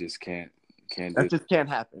 You just can't do That just can't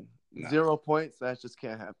happen. Nah. 0 points, that just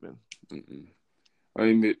can't happen. Mm-mm.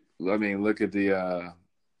 I mean, look at the.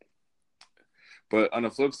 But on the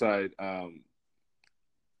flip side, I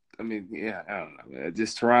mean, yeah, I don't know, man.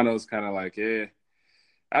 Just Toronto's kind of like, I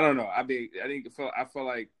don't know. I feel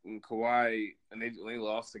like when Kawhi and they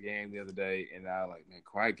lost the game the other day, and I like, man,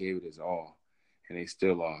 Kawhi gave it his all, and they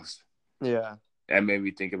still lost. Yeah, that made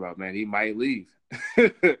me think about, man, he might leave.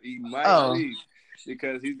 He might leave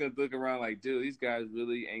because he's gonna look around like, dude, these guys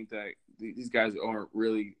really ain't that. These guys aren't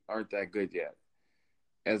that good yet,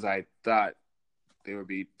 as I thought they would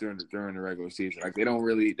be during the regular season. Like they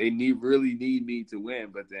really need me to win,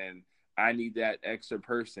 but then I need that extra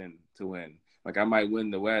person to win. Like I might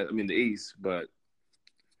win the East, but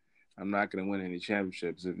I'm not going to win any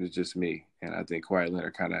championships if it's just me. And I think Kawhi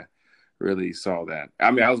Leonard kind of really saw that.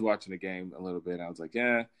 I mean, I was watching the game a little bit, and I was like,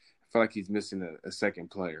 yeah, I feel like he's missing a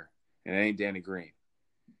second player, and it ain't Danny Green.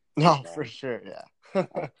 No, for sure, yeah.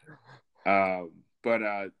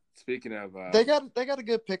 But speaking of, they got a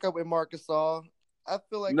good pickup with Marcus Gasol. I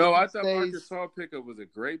feel like I thought Marcus Gasol pickup was a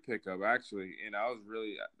great pickup actually, and I was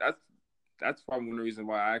really that's probably one of the reasons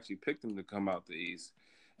why I actually picked him to come out the East,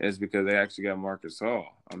 is because they actually got Marcus Gasol.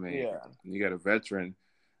 I mean, you got a veteran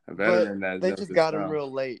that they just got him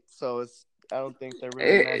real late, so I don't think they're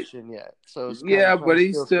really meshing yet. So it's but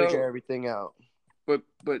he's still figure everything out. But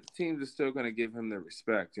teams are still going to give him the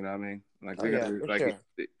respect. You know what I mean? Like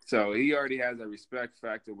so he already has that respect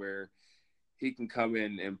factor where he can come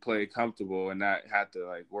in and play comfortable and not have to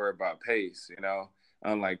like worry about pace, you know,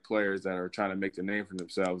 unlike players that are trying to make a name for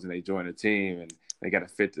themselves and they join a team and they got to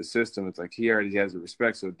fit the system. It's like he already has the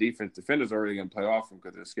respect. So defenders are already going to play off him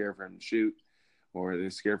because they're scared for him to shoot or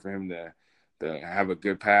they're scared for him to have a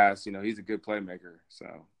good pass. You know, he's a good playmaker. So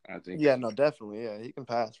I think. Yeah, no, definitely. Yeah, he can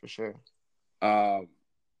pass for sure.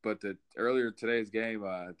 But earlier today's game,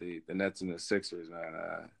 the Nets and the Sixers, man,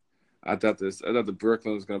 I thought the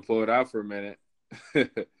Brooklyn was going to pull it out for a minute.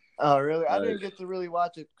 Oh, really? I didn't get to really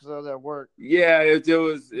watch it because I was at work. Yeah, it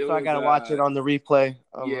was. So I got to watch it on the replay.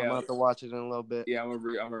 I'm going to have to watch it in a little bit. Yeah, I'm gonna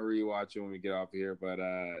rewatch it when we get off here. But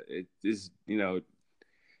it just, you know,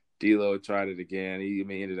 D'Lo tried it again. He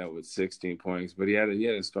ended up with 16 points, but he had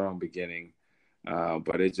a strong beginning.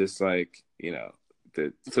 But it just like, you know,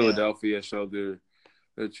 the Philadelphia showed their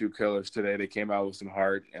true colors today. They came out with some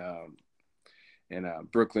heart.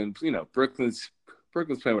 And Brooklyn, you know, Brooklyn's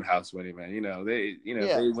playing with house money, man. You know, they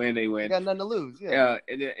win. They got nothing to lose. Yeah,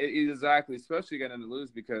 and exactly. Especially got nothing to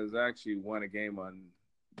lose because they actually won a game on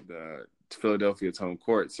the Philadelphia's home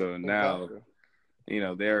court. So now, you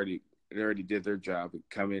know, they already did their job.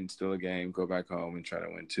 Come in, steal a game, go back home, and try to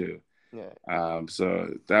win too. Yeah.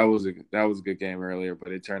 So that was a good game earlier,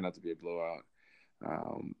 but it turned out to be a blowout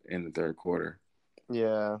in the third quarter.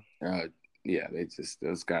 Yeah. Yeah,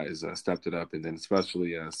 those guys stepped it up, and then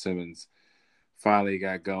especially Simmons finally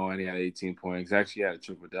got going. He had 18 points. Actually, he had a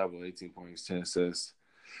triple-double, 18 points, 10 assists.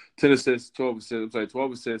 10 assists, 12 assists. I'm sorry,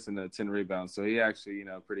 12 assists and 10 rebounds. So he actually, you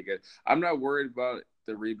know, pretty good. I'm not worried about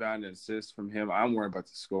the rebound and assists from him. I'm worried about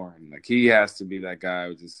the scoring. Like, he has to be that guy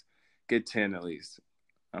who just get 10 at least.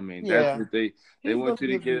 I mean, that's what they want you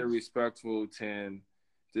to get a respectful 10.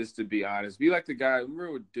 Just to be honest, be like the guy.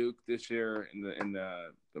 Remember with Duke this year in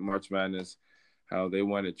the March Madness, how they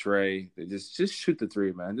wanted Trey. They just shoot the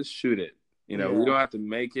three, man. Just shoot it. You know, we don't have to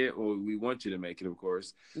make it. Well, we want you to make it, of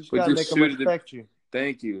course. You just gotta make them respect you.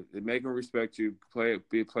 Thank you. They make them respect you. Play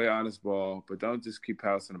honest ball, but don't just keep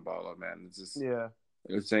passing the ball up, man. It's just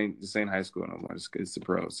This ain't high school no more. It's the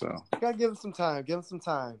pro. So you gotta give him some time. Give him some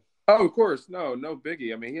time. Oh, of course. No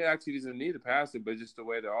biggie. I mean, he actually doesn't need to pass it, but just the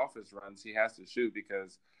way the offense runs, he has to shoot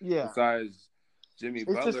because besides Jimmy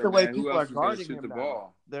Butler, just the way man, people who else are guarding shoot him the now.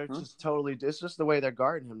 ball? They're just totally. It's just the way they're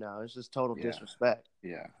guarding him now. It's just total disrespect.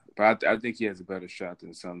 Yeah, but I think he has a better shot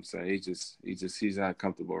than some say. He's not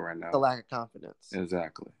comfortable right now. The lack of confidence.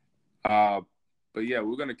 Exactly. But yeah,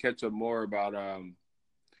 we're gonna catch up more about.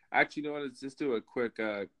 Actually, you know what? Let's just do a quick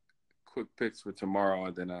picks for tomorrow,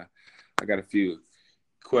 and then I got a few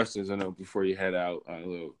questions I know before you head out. A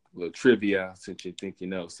little trivia since you think you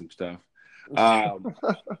know some stuff.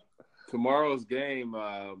 Tomorrow's game,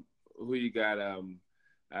 who you got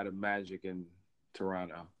out of Magic in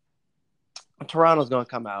Toronto? Toronto's going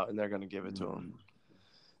to come out and they're going to give it to them.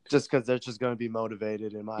 Just because they're just going to be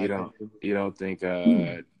motivated, in my opinion. You don't think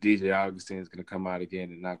DJ Augustine is going to come out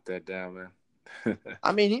again and knock that down, man?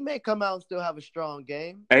 I mean, he may come out and still have a strong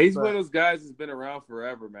game. Hey, he's one of those guys that's been around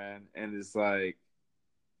forever, man. And it's like,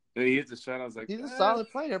 And he hits the shot. I was like, he's a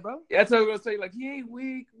solid player, bro. Yeah, that's what I was gonna say. Like, he ain't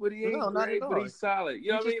weak, but he ain't No, not great, at but all. he's solid.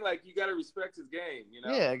 You know what I mean? Like, you gotta respect his game. You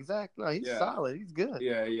know? Yeah, exactly. No, he's solid. He's good.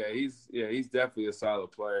 He's definitely a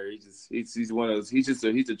solid player. He's one of those. He's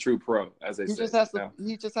a true pro, as they say.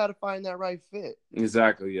 He just had to find that right fit.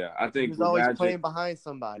 Exactly. Yeah, I think he's always Magic, playing behind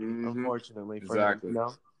somebody. Unfortunately, for him, you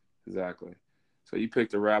know? Exactly. So you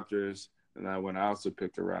picked the Raptors, and I also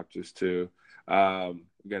picked the Raptors too. We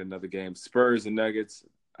got another game, Spurs and Nuggets.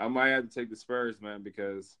 I might have to take the Spurs, man,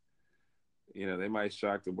 because they might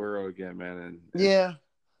shock the world again, man. Yeah.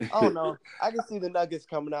 Oh no, I can see the Nuggets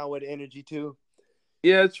coming out with energy too.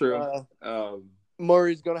 Yeah, true.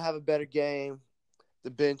 Murray's gonna have a better game. The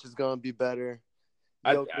bench is gonna be better.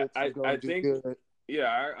 I think. Good. Yeah,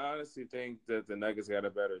 I honestly think that the Nuggets got a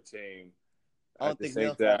better team. I don't think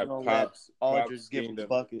Millsap's gonna let Aldridge give him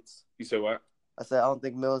buckets. You said what? I said I don't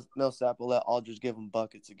think Millsap will let Aldridge give him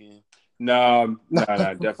buckets again. No,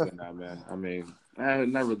 definitely not, man. I mean,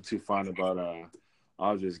 I'm not really too fond about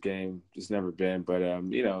Aldridge's game. Just never been, but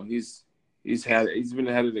he's been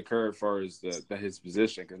ahead of the curve as far as his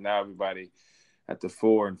position, because now everybody at the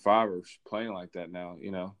 4 and 5 are playing like that now.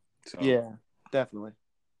 So yeah, definitely.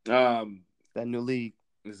 That new league.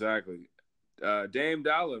 Exactly. Dame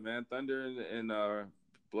Dollar, man. Thunder and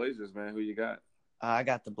Blazers, man. Who you got? I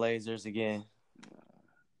got the Blazers again.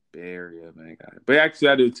 Bay Area, man. Got it. But actually,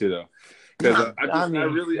 I do too, though. Because I'm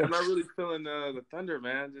not really feeling the Thunder,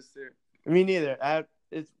 man. Just there. Me neither.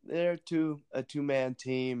 They're a two-man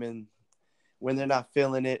team, and when they're not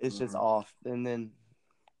feeling it, it's just off. And then.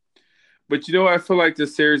 But I feel like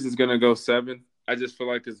this series is gonna go 7. I just feel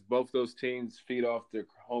like it's both those teams feed off their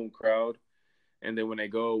home crowd, and then when they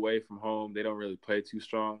go away from home, they don't really play too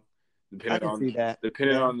strong. Depending on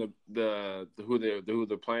who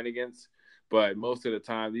they're playing against. But most of the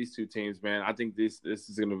time, these two teams, man, I think this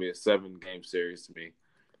is going to be a 7-game series to me.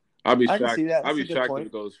 I'll be shocked. I'll be shocked if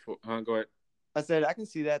it goes. Go ahead. I said I can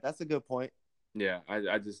see that. That's a good point. Yeah,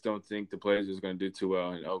 I just don't think the Blazers are going to do too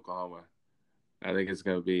well in Oklahoma. I think it's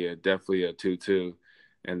going to be definitely a 2-2,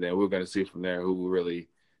 and then we're going to see from there who really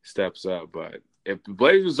steps up. But if the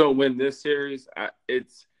Blazers don't win this series, I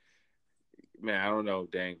don't know,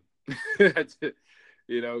 dang. Because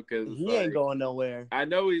he ain't going nowhere. I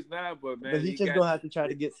know he's not, but man, he's just gonna have to try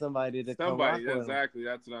to get somebody to come rock with him. Exactly,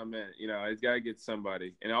 that's what I meant. He's got to get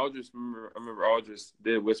somebody. And I remember Aldridge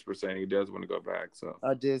did whisper saying he does want to go back. So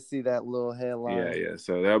I did see that little headline. Yeah.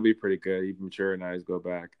 So that'll be pretty good. He's mature and he's go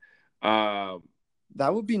back.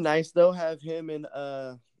 That would be nice though. Have him and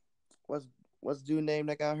what's dude name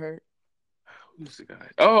that got hurt? Who's the guy?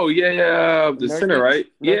 Oh yeah. The center, right?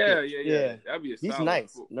 Nurkic. Yeah. That'd be a he's solid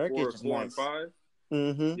nice. Nurkic is 4 nice. and 5.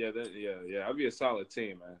 Mm-hmm. Yeah. That'd be a solid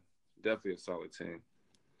team, man. Definitely a solid team.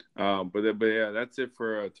 But yeah, that's it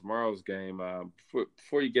for tomorrow's game.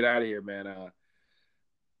 Before you get out of here, man,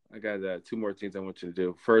 I got 2 more things I want you to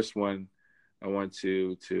do. First one, I want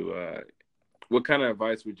to what kind of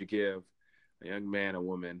advice would you give a young man or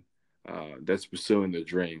woman that's pursuing their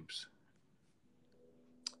dreams?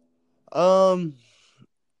 Don't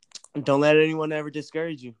let anyone ever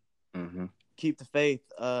discourage you. Mm-hmm. Keep the faith.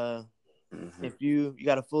 If you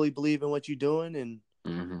got to fully believe in what you're doing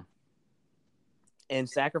and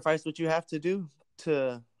sacrifice what you have to do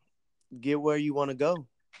to get where you want to go.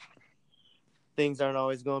 Things aren't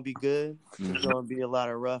always going to be good. There's going to be a lot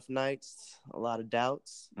of rough nights, a lot of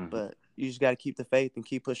doubts, but you just got to keep the faith and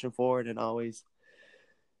keep pushing forward and always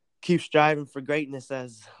keep striving for greatness,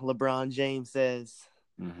 as LeBron James says.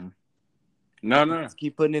 No. Just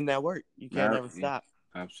keep putting in that work. You can't ever stop.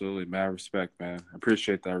 Absolutely. Mad respect, man. I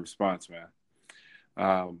appreciate that response, man.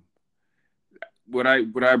 Would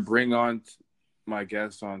I bring on my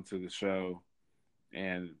guests onto the show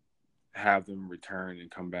and have them return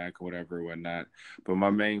and come back or whatever or whatnot? But my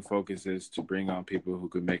main focus is to bring on people who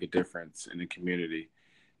could make a difference in the community,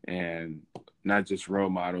 and not just role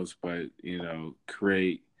models, but,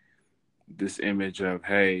 create this image of,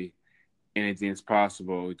 hey, anything's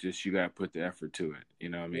possible. Just you got to put the effort to it. You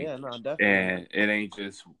know what I mean? Yeah, no, definitely. And it ain't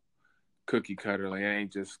just cookie cutter. Like, it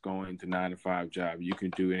ain't just going to 9-to-5 job. You can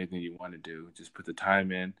do anything you want to do. Just put the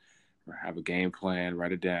time in, or have a game plan,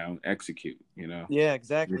 write it down, execute. Yeah,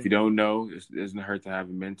 exactly. If you don't know, it doesn't hurt to have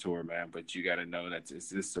a mentor, man. But you got to know that is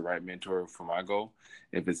this the right mentor for my goal?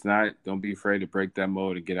 If it's not, don't be afraid to break that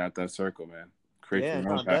mold and get out that circle, man. Create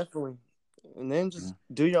your own path. Definitely. And then just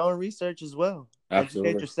do your own research as well. Absolutely.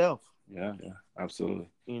 Educate yourself. Yeah, absolutely.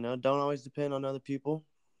 Don't always depend on other people.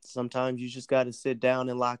 Sometimes you just got to sit down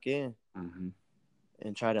and lock in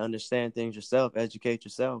and try to understand things yourself, educate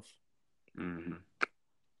yourself.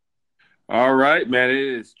 All right, man.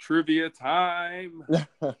 It is trivia time.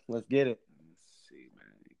 Let's get it. Let's see,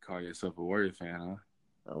 man. call yourself a Warrior fan, huh?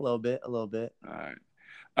 A little bit. All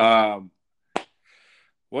right.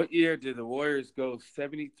 What year did the Warriors go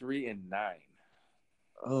 73-9?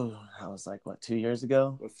 Oh, I was like, what, 2 years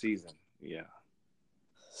ago? What season? Yeah.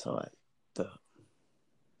 So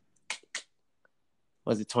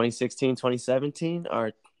was it 2016, 2017,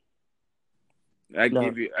 or I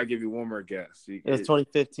give you one more guess. It was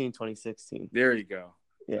 2015, 2016. There you go.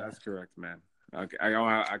 Yeah. That's correct, man. Okay.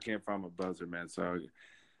 I can't find my buzzer, man. So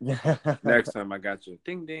next time I got you.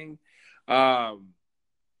 Ding ding. Another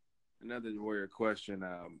Warrior question.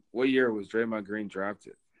 What year was Draymond Green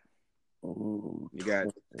drafted? Ooh, You got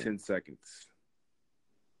 10 seconds.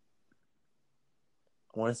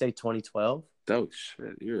 I want to say 2012. Oh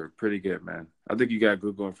shit, you're pretty good, man. I think you got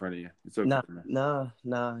Google in front of you. It's okay, man. Nah.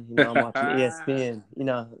 You know, I'm watching ESPN. You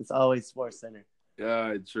know, it's always Sports Center.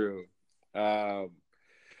 True.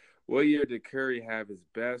 What year did Curry have his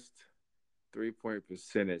best 3-point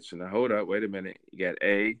percentage? Now hold up, wait a minute. You got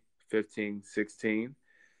A, 15-16,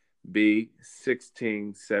 B,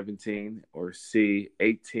 16-17, or C,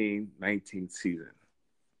 18-19 season?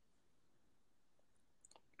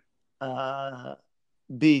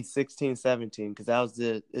 B, 16-17, because that was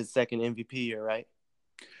his second MVP year, right?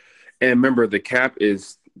 And remember, the cap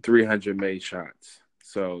is 300 made shots.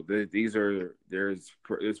 So there's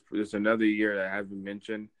another year that I haven't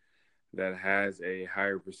mentioned that has a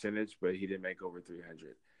higher percentage, but he didn't make over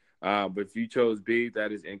 300. But if you chose B,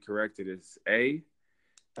 that is incorrect. It is A.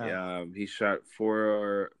 He shot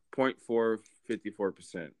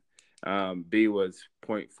 0.454%. B was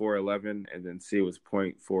 0.411, and then C was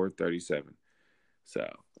 0.437. So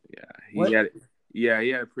he had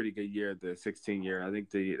a pretty good year, the 16 year. I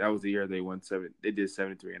think that was the year they won They did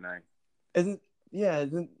 73-9.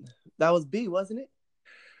 That was B, wasn't it?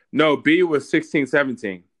 No, B was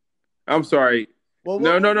 16-17. I'm sorry. Well,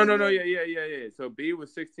 no. Yeah. So B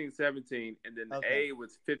was 16-17, and then A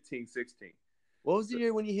was 15-16. What was the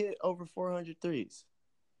year when he hit over 400 threes?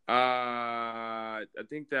 I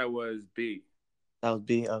think that was B. That was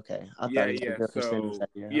B. Okay. But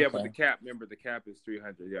the cap. Remember, the cap is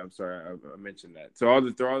 300. Yeah, I'm sorry, I mentioned that. So all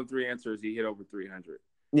the three answers, he hit over 300.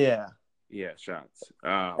 Yeah. Yeah, shots.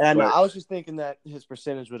 I was just thinking that his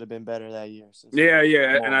percentage would have been better that year.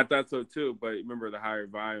 And I thought so too. But remember the higher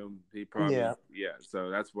volume, he probably So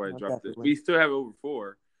that's why he dropped it. We still have over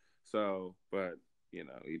 4. So, but he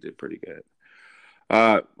did pretty good.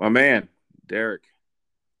 My man, Derrick.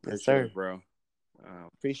 Yes, sir, bro.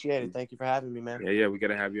 Appreciate it. Thank you for having me, man. Yeah, we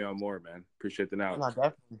gotta have you on more, man. Appreciate the knowledge. No,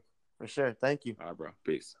 definitely. For sure. Thank you. All right, bro.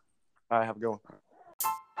 Peace. All right, have a good one.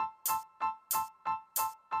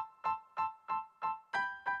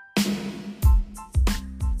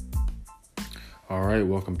 All right,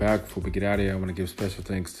 welcome back. Before we get out of here, I want to give special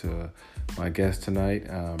thanks to my guest tonight,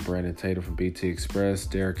 Brandon Tatum from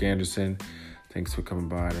BTexpress, Derrick Anderson. Thanks for coming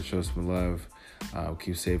by and show some love.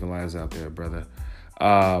 Keep saving lives out there, brother.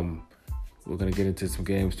 We're going to get into some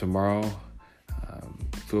games tomorrow.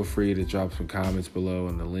 Feel free to drop some comments below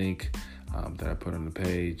on the link that I put on the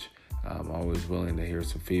page. I'm always willing to hear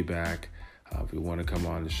some feedback. If you want to come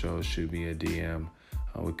on the show, shoot me a DM.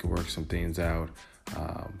 We can work some things out.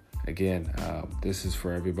 Again, this is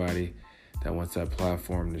for everybody that wants that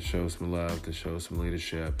platform to show some love, to show some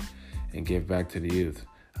leadership, and give back to the youth.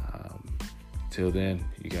 Till then,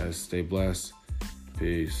 you guys stay blessed.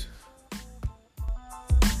 Peace.